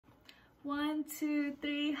1, 2,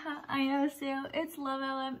 3. Annyeonghaseyo. It's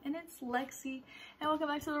LuvLM and it's Lexy, and welcome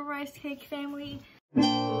back to the Rice Cake family.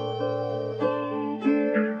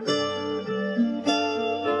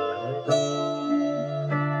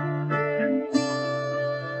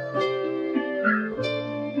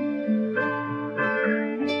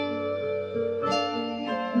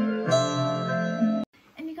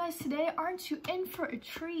 Today, aren't you in for a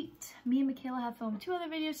treat? Me and Mikayla have filmed 2 other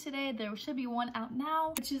videos today. There should be one out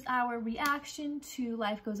now, which is our reaction to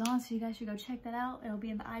Life Goes On, so you guys should go check that out. It'll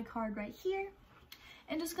be in the iCard right here,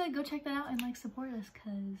 and just go check that out and like support us,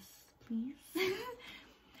 cause please.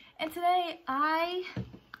 And today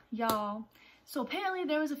y'all, so apparently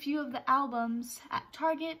there was a few of the albums at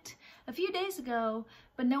Target a few days ago,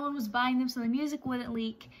 but no one was buying them, so the music wouldn't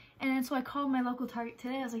leak. And then so I called my local Target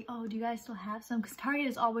today. I was like, oh, do you guys still have some? Because Target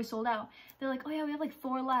is always sold out. They're like, oh yeah, we have like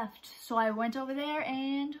 4 left. So I went over there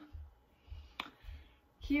and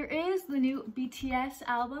here is the new BTS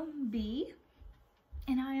album, BE.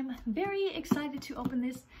 And I am very excited to open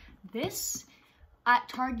this. This at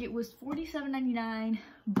Target was $47.99,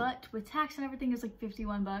 but with tax and everything is like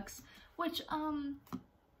 51 bucks, which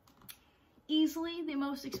easily the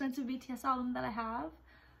most expensive BTS album that I have.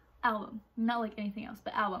 Album, not like anything else,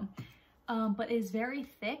 but album. But it's very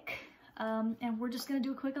thick, and we're just gonna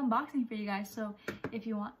do a quick unboxing for you guys. So if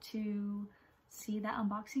you want to see that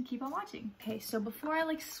unboxing, keep on watching. Okay, so before I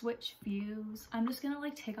like switch views, I'm just gonna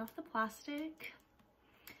like take off the plastic,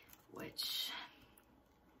 which,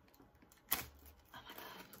 oh my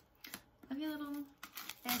god, let me a little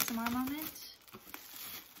ASMR moment.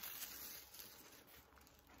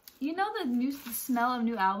 You know the smell of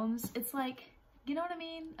new albums? It's like, you know what I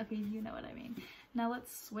mean? Okay, you know what I mean. Now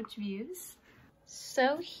let's switch views.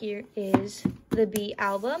 So here is the BE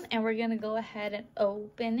album, and we're gonna go ahead and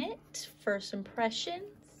open it. First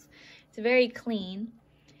impressions. It's very clean.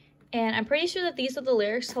 And I'm pretty sure that these are the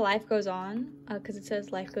lyrics to Life Goes On, because it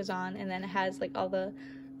says Life Goes On, and then it has like all the,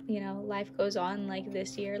 you know, Life Goes On like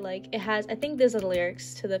this year. Like it has, I think these are the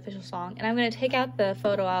lyrics to the official song. And I'm gonna take out the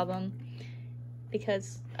photo album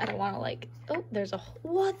because I don't want to like, oh, there's a,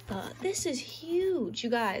 what the, this is huge, you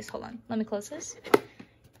guys. Hold on, let me close this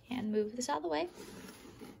and move this out of the way.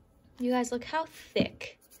 You guys, look how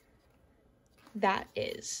thick that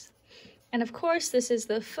is. And of course this is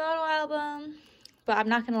the photo album, but I'm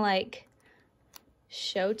not gonna like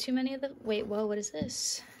show too many of the, wait, whoa, what is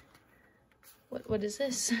this? What is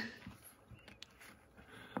this?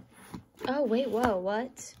 Oh wait, whoa,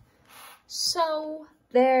 what? So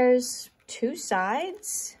there's 2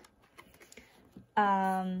 sides.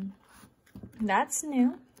 That's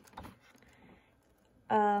new.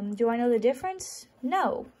 Do I know the difference?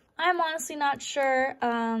 No, I'm honestly not sure.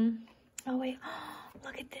 Oh wait,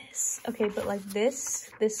 look at this. Okay, but like this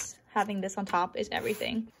having this on top is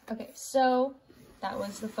everything. Okay, so that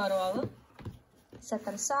was the photo album. Set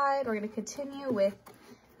that aside. We're gonna continue with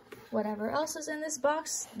whatever else is in this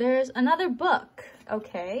box. There's another book.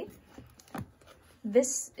 Okay.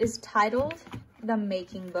 This is titled The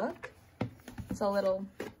Making Book. It's a little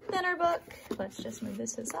thinner book. Let's just move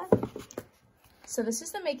this to the side. So this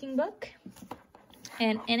is the Making Book.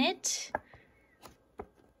 And in it,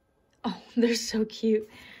 oh, they're so cute.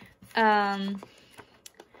 I'm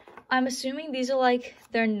assuming these are like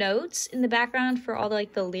their notes in the background for all the,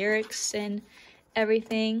 like the lyrics and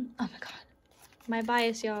everything. Oh my god, my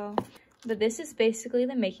bias, y'all. But this is basically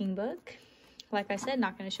the Making Book. Like I said,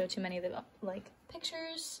 not going to show too many of the like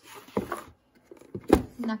pictures.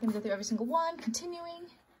 I'm not going to go through every single one. Continuing.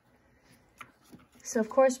 So of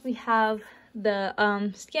course we have the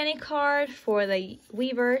scanning card for the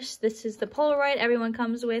Weverse. This is the Polaroid everyone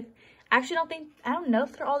comes with. Actually, I don't know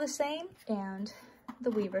if they're all the same. And the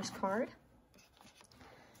Weverse card.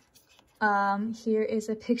 Here is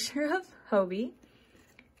a picture of Hobie.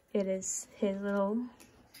 It is his little.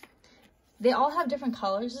 They all have different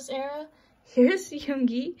colors this era. Here's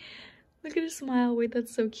Yoongi. Look at his smile. Wait,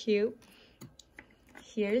 that's so cute.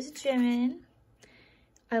 Here's Jimin.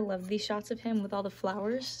 I love these shots of him with all the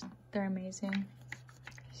flowers. They're amazing.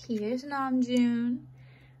 Here's Namjoon.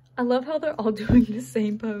 I love how they're all doing the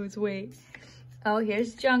same pose. Wait. Oh,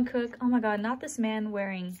 here's Jungkook. Oh my god, not this man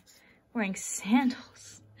wearing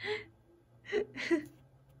sandals.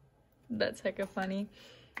 That's hecka funny.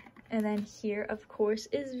 And then here, of course,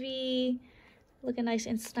 is V. Looking nice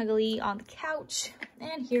and snuggly on the couch.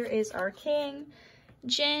 And here is our king,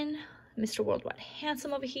 Jin, Mr. Worldwide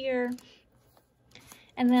Handsome over here.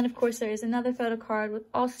 And then, of course, there is another photo card with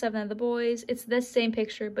all 7 of the boys. It's this same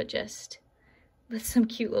picture, but just with some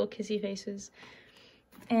cute little kissy faces.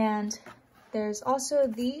 And there's also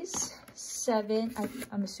these 7,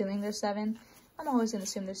 I'm assuming there's 7, I'm always gonna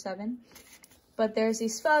assume there's 7. But there's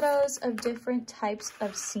these photos of different types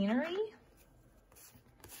of scenery.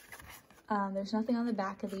 There's nothing on the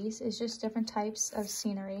back of these. It's just different types of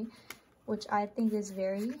scenery, which I think is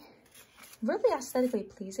really aesthetically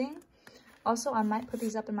pleasing. Also, I might put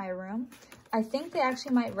these up in my room. I think they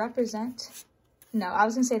actually might represent, no, I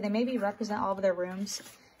was gonna say they maybe represent all of their rooms,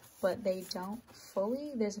 but they don't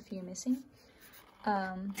fully. There's a few missing.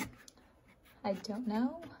 I don't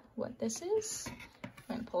know what this is. I'm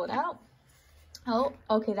gonna pull it out. Oh,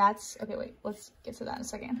 okay, okay, wait, let's get to that in a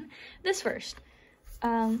second. This first.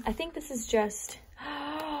 I think this is just,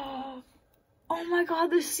 oh my god,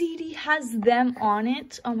 the CD has them on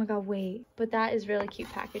it. Oh my god, wait. But that is really cute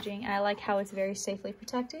packaging, and I like how it's very safely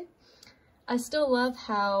protected. I still love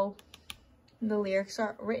how the lyrics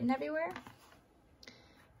are written everywhere.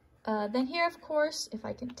 Then here, of course, if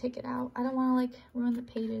I can take it out, I don't want to like ruin the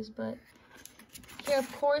pages, but here,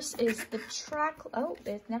 of course, is the track. Oh,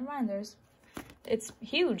 never mind, it's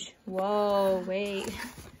huge. Whoa, wait.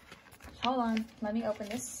 Hold on, let me open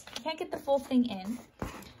this. I can't get the full thing in,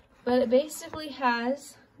 but it basically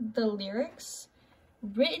has the lyrics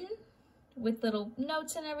written with little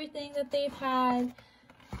notes and everything that they've had.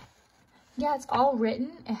 Yeah, it's all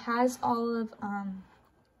written. It has all of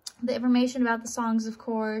the information about the songs, of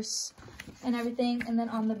course, and everything. And then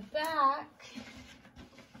on the back,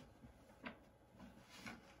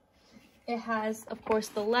 it has, of course,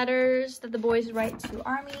 the letters that the boys write to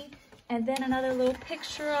ARMY. And then another little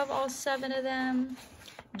picture of all 7 of them.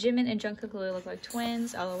 Jimin and Jungkook really look like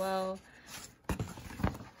twins, LOL.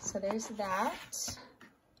 So there's that.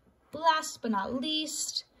 Last but not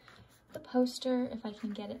least, the poster, if I can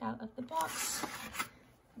get it out of the box.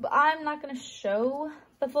 But I'm not gonna show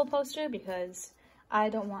the full poster because I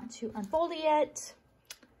don't want to unfold it yet.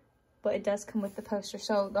 But it does come with the poster.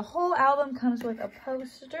 So the whole album comes with a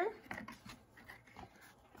poster.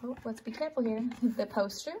 Oh, let's be careful here. The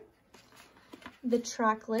poster. The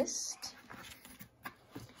track list,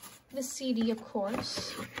 the CD, of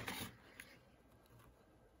course.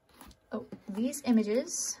 Oh, these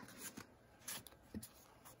images.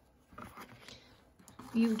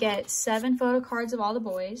 You get 7 photo cards of all the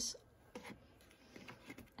boys.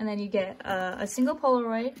 And then you get a single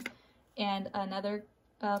Polaroid and another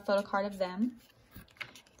photo card of them.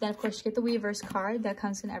 Then, of course, you get the Weverse card that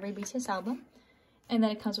comes in every BTS album. And then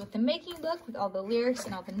it comes with the making book with all the lyrics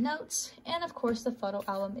and all the notes. And of course the photo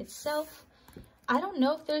album itself. I don't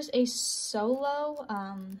know if there's a solo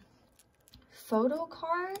photo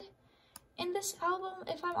card in this album,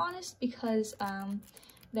 if I'm honest, because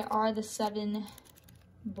there are the 7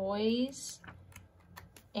 boys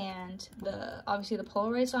and obviously the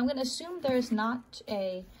Polaroid. So I'm gonna assume there's not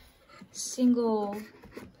a single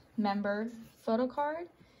member photo card.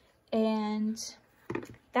 And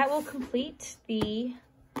that will complete the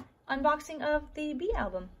unboxing of the B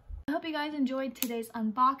album. I hope you guys enjoyed today's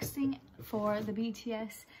unboxing for the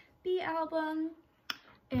BTS B album.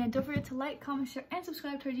 And don't forget to like, comment, share, and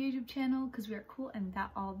subscribe to our YouTube channel because we are cool and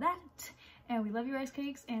all that. And we love you, rice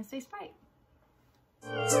cakes, and stay sprite.